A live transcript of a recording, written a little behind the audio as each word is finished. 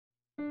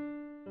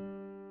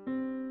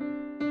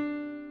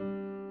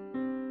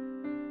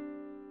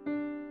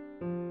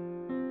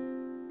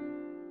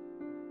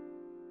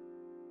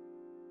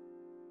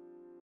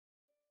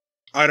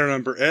Item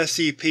Number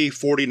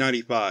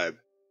SCP-4095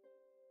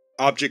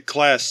 Object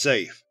Class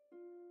Safe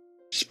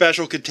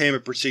Special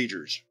Containment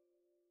Procedures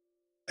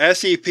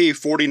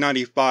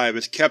SCP-4095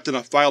 is kept in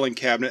a filing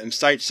cabinet in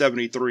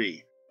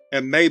Site-73,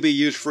 and may be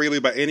used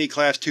freely by any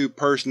Class II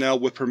personnel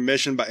with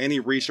permission by any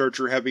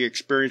researcher having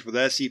experience with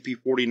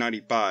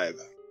SCP-4095.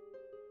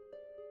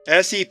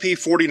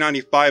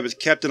 SCP-4095 is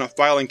kept in a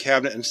filing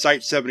cabinet in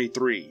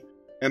Site-73,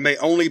 and may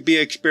only be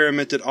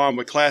experimented on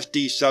with Class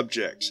D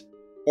subjects,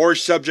 or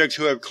subjects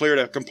who have cleared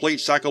a complete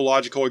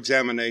psychological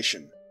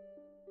examination.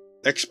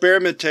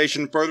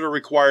 Experimentation further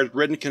requires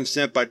written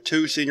consent by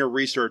 2 senior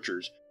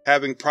researchers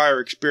having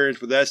prior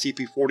experience with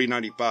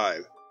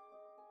SCP-4095.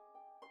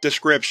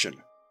 Description: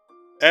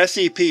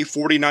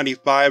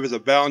 SCP-4095 is a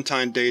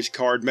Valentine Days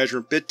card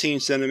measuring 15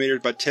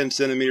 cm by 10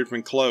 cm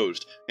when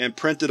closed, and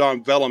printed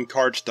on vellum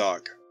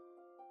cardstock.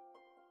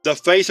 The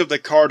face of the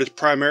card is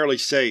primarily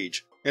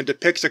sage, and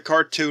depicts a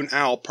cartoon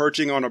owl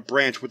perching on a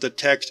branch with the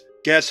text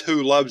 "Guess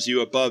Who Loves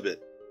You" above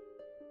it.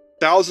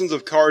 Thousands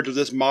of cards of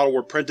this model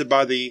were printed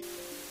by the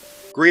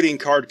Greeting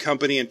Card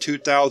Company in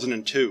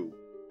 2002,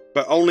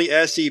 but only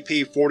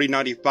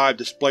SCP-4095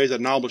 displays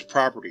anomalous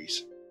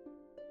properties.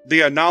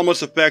 The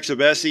anomalous effects of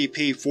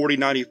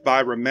SCP-4095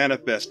 are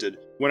manifested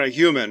when a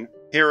human,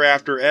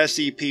 hereafter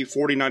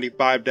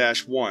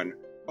SCP-4095-1,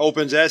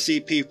 opens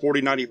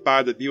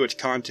SCP-4095 to view its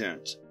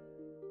contents.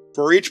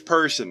 For each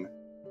person,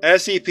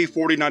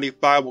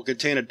 SCP-4095 will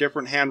contain a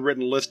different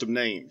handwritten list of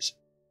names.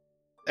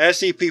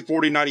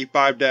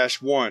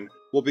 SCP-4095-1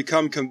 will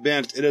become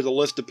convinced it is a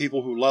list of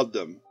people who love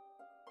them.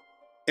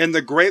 In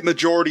the great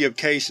majority of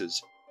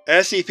cases,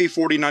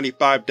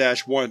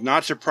 SCP-4095-1 is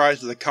not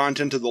surprised at the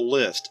content of the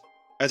list,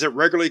 as it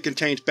regularly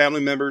contains family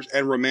members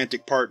and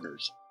romantic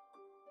partners.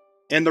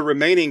 In the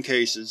remaining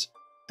cases,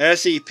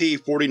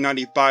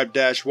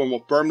 SCP-4095-1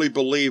 will firmly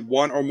believe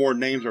one or more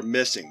names are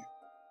missing.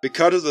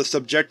 Because of the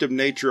subjective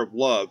nature of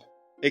love,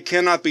 it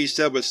cannot be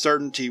said with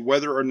certainty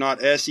whether or not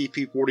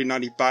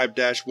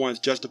SCP-4095-1 is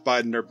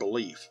justified in their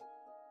belief.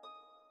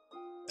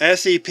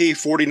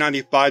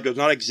 SCP-4095 does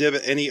not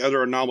exhibit any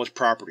other anomalous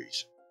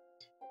properties.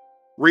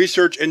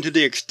 Research into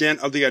the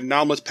extent of the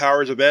anomalous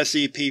powers of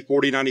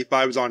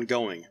SCP-4095 is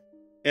ongoing,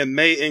 and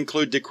may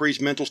include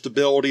decreased mental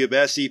stability of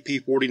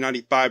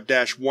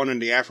SCP-4095-1 in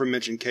the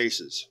aforementioned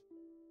cases.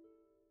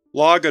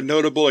 Log of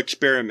Notable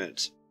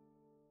Experiments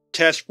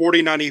Test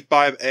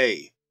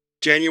 4095-A,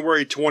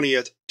 January 20,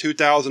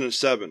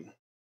 2007.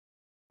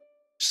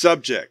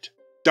 Subject: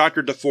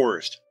 Dr.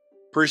 DeForest.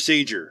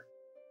 Procedure: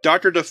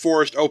 Dr.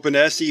 DeForest opened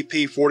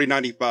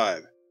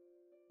SCP-4095.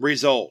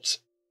 Results: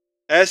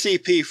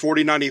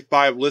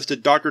 SCP-4095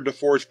 listed Dr.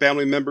 DeForest's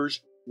family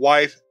members,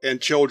 wife, and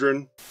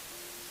children.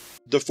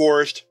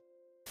 DeForest,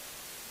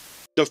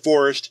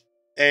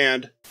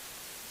 and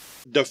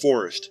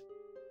DeForest.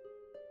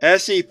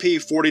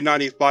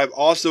 SCP-4095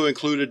 also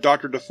included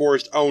Dr.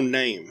 DeForest's own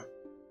name.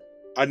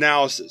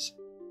 Analysis: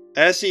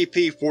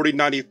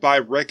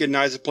 SCP-4095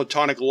 recognizes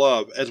platonic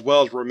love as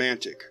well as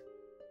romantic.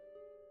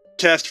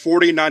 Test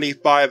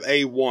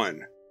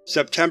 4095-A1,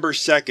 September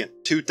 2,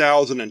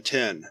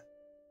 2010.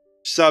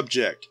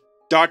 Subject: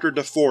 Dr.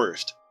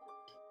 DeForest.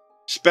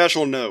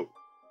 Special note: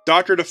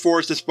 Dr.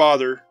 DeForest's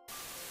father,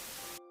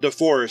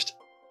 DeForest,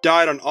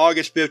 died on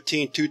August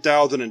 15,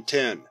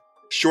 2010,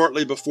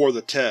 shortly before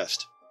the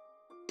test.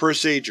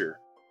 Procedure: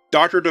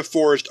 Dr.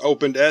 DeForest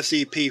opened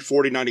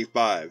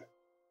SCP-4095.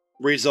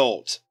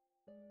 Results: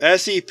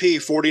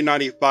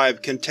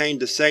 SCP-4095 contained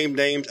the same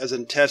names as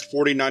in Test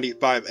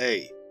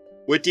 4095-A,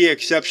 with the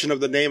exception of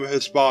the name of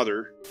his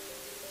father,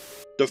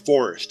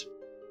 DeForest.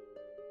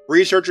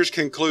 Researchers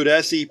conclude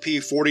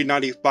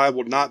SCP-4095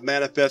 will not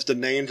manifest the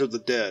names of the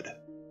dead.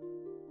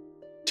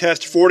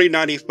 Test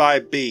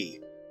 4095-B,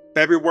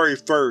 February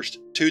 1,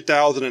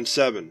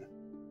 2007.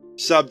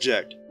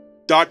 Subject: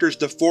 Drs.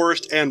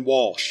 DeForest and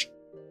Walsh.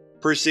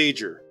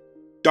 Procedure: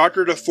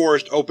 Dr.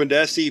 DeForest opened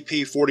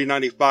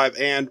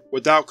SCP-4095 and,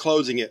 without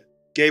closing it,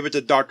 gave it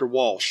to Dr.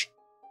 Walsh.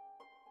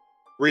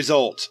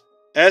 Results: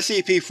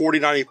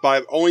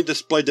 SCP-4095 only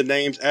displayed the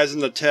names as in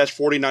the Test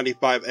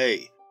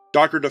 4095-A,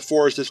 Dr.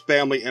 DeForest's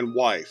family and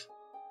wife.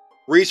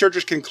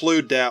 Researchers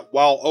conclude that,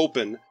 while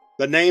open,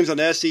 the names on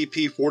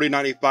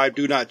SCP-4095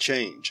 do not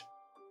change.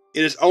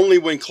 It is only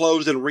when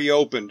closed and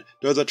reopened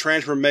does a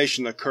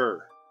transformation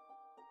occur.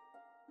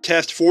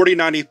 Test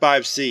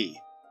 4095-C,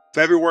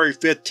 February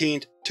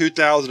 15,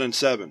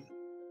 2007.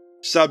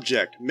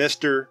 Subject: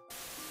 Mr.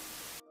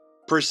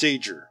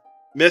 Procedure: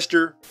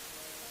 Mr.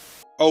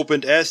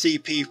 opened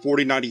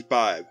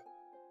SCP-4095.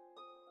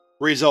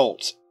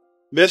 Results: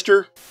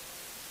 Mr.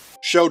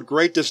 showed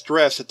great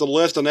distress that the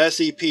list on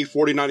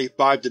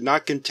SCP-4095 did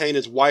not contain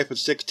his wife of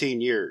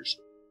 16 years.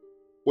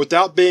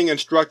 Without being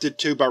instructed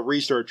to by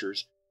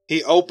researchers,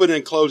 he opened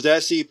and closed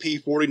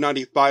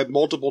SCP-4095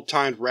 multiple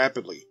times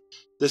rapidly,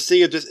 to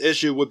see if this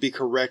issue would be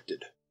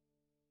corrected.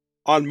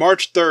 On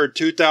March 3,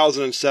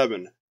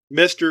 2007,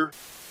 Mr.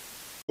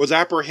 was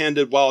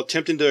apprehended while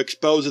attempting to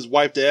expose his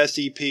wife to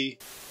SCP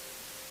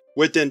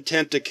with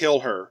intent to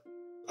kill her,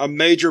 a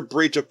major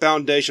breach of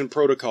Foundation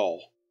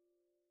protocol.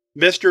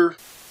 Mr.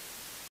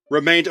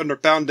 remains under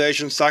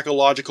Foundation's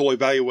psychological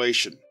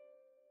evaluation.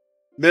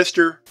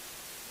 Mr.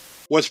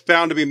 was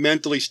found to be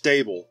mentally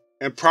stable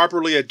and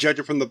properly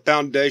ejected from the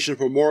Foundation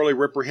for morally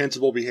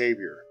reprehensible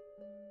behavior.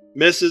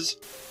 Mrs.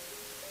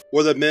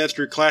 was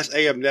administered Class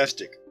A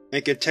amnestic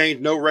and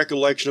contained no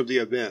recollection of the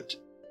event.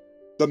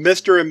 The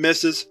Mr. and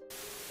Mrs.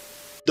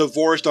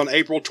 divorced on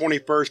April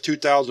 21,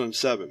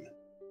 2007.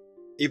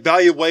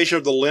 Evaluation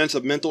of the lengths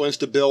of mental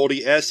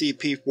instability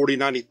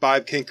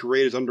SCP-4095 can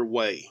create is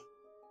underway.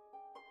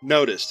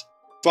 Notice: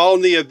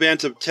 following the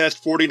events of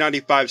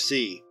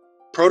Test-4095-C,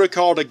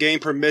 protocol to gain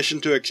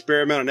permission to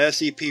experiment on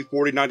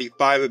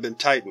SCP-4095 have been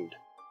tightened.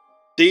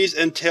 These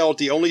entail that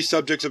the only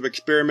subjects of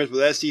experiments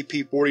with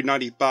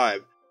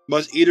SCP-4095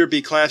 must either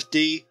be Class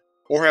D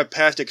or have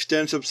passed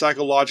extensive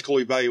psychological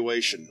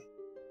evaluation.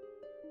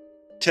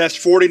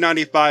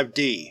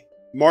 Test-4095-D,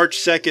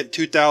 March 2,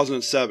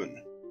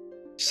 2007.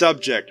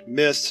 Subject: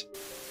 Miss.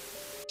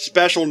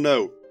 Special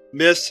note: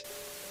 Miss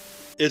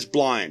is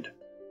blind.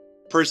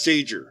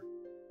 Procedure: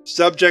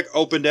 Subject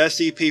opened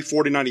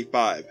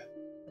SCP-4095.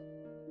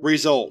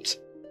 Results: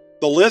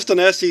 the list on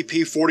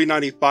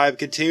SCP-4095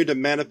 continued to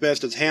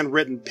manifest as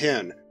handwritten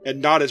pen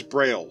and not as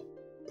Braille,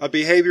 a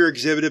behavior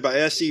exhibited by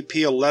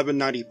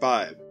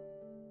SCP-1195.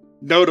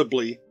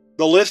 Notably,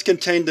 the list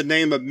contained the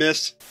name of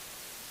Miss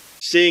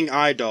Seeing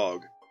Eye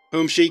Dog,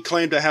 whom she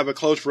claimed to have a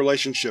close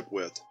relationship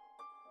with.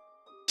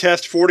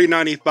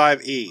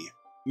 Test-4095-E,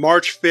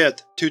 March 5,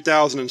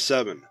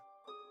 2007.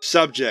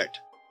 Subject: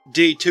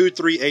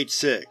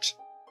 D-2386.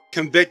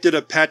 Convicted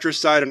of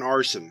patricide and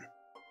arson.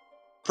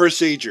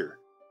 Procedure: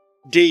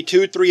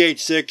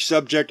 D-2386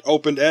 subject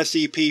opened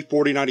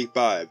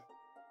SCP-4095.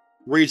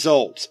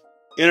 Results: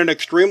 in an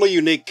extremely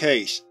unique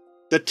case,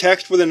 the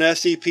text within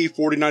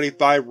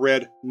SCP-4095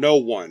 read, "No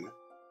one."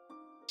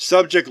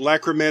 Subject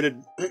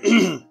lacrimated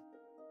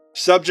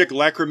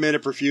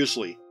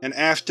profusely and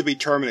asked to be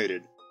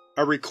terminated,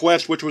 a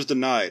request which was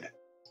denied.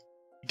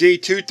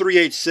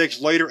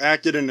 D-2386 later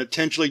acted in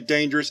intentionally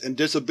dangerous and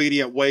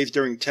disobedient ways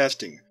during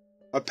testing,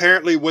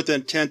 apparently with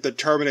intent to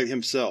terminate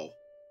himself.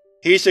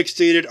 He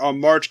succeeded on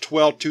March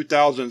 12,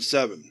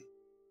 2007.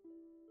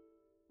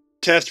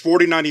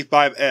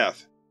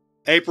 Test-4095-F,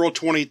 April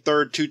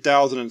 23,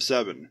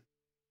 2007.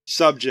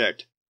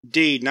 Subject: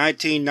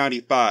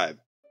 D-1995.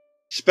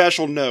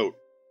 Special note: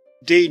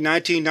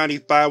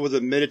 D-1995 was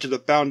admitted to the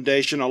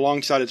Foundation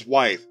alongside his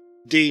wife,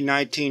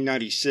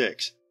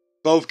 D-1996,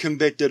 both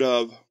convicted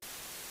of.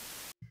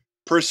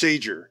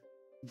 Procedure: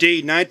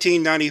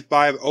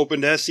 D-1995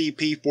 opened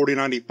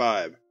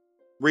SCP-4095.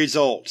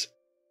 Results: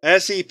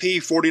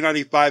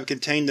 SCP-4095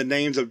 contained the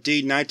names of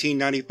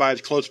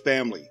D-1995's close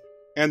family,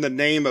 and the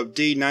name of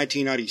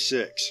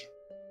D-1996.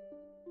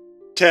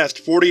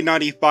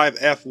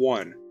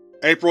 Test-4095-F1,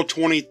 April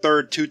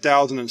 23,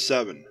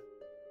 2007.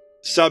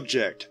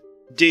 Subject: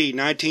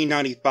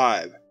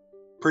 D-1995.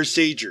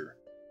 Procedure: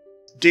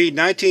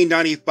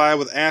 D-1995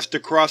 was asked to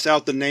cross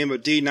out the name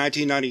of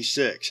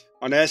D-1996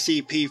 on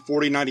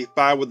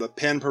SCP-4095 with a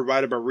pen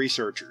provided by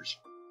researchers.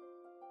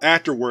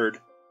 Afterward,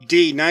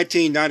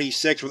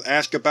 D-1996 was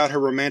asked about her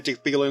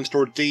romantic feelings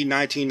towards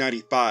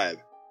D-1995,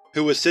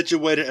 who was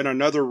situated in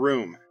another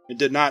room and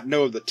did not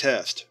know of the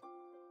test.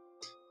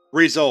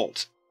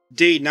 Results: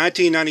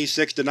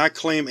 D-1996 did not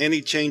claim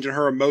any change in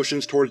her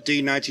emotions towards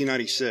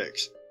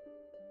D-1996.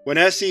 When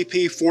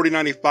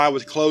SCP-4095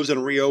 was closed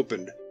and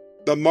reopened,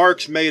 the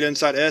marks made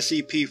inside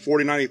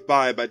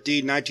SCP-4095 by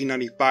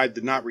D-1995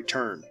 did not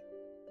return.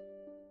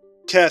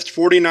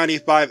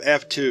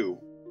 Test-4095-F2,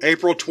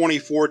 April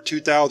 24,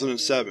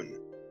 2007.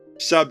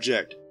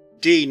 Subject: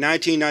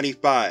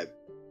 D-1995,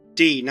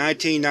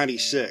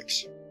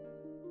 D-1996.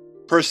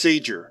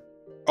 Procedure: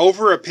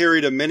 over a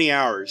period of many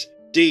hours,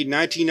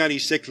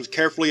 D-1996 was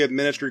carefully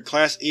administered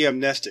Class E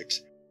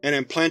amnestics and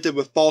implanted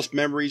with false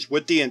memories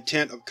with the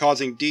intent of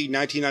causing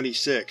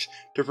D-1996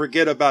 to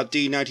forget about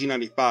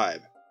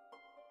D-1995.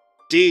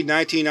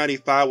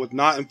 D-1995 was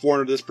not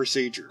informed of this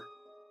procedure.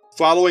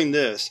 Following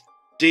this,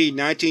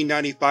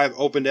 D-1995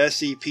 opened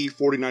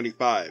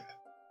SCP-4095.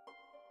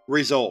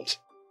 Results: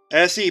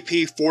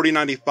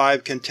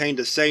 SCP-4095 contained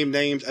the same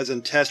names as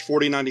in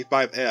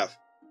Test-4095-F,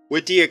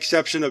 with the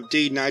exception of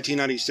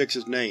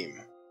D-1996's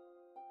name.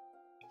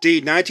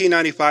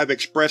 D-1995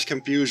 expressed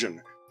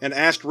confusion and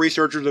asked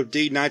researchers if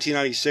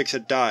D-1996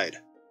 had died.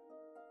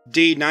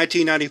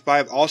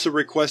 D-1995 also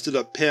requested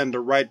a pen to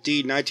write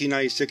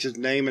D-1996's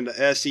name into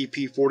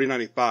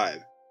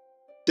SCP-4095.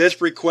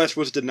 This request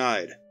was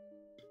denied.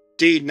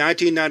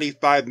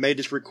 D-1995 made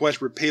this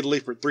request repeatedly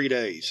for 3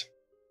 days.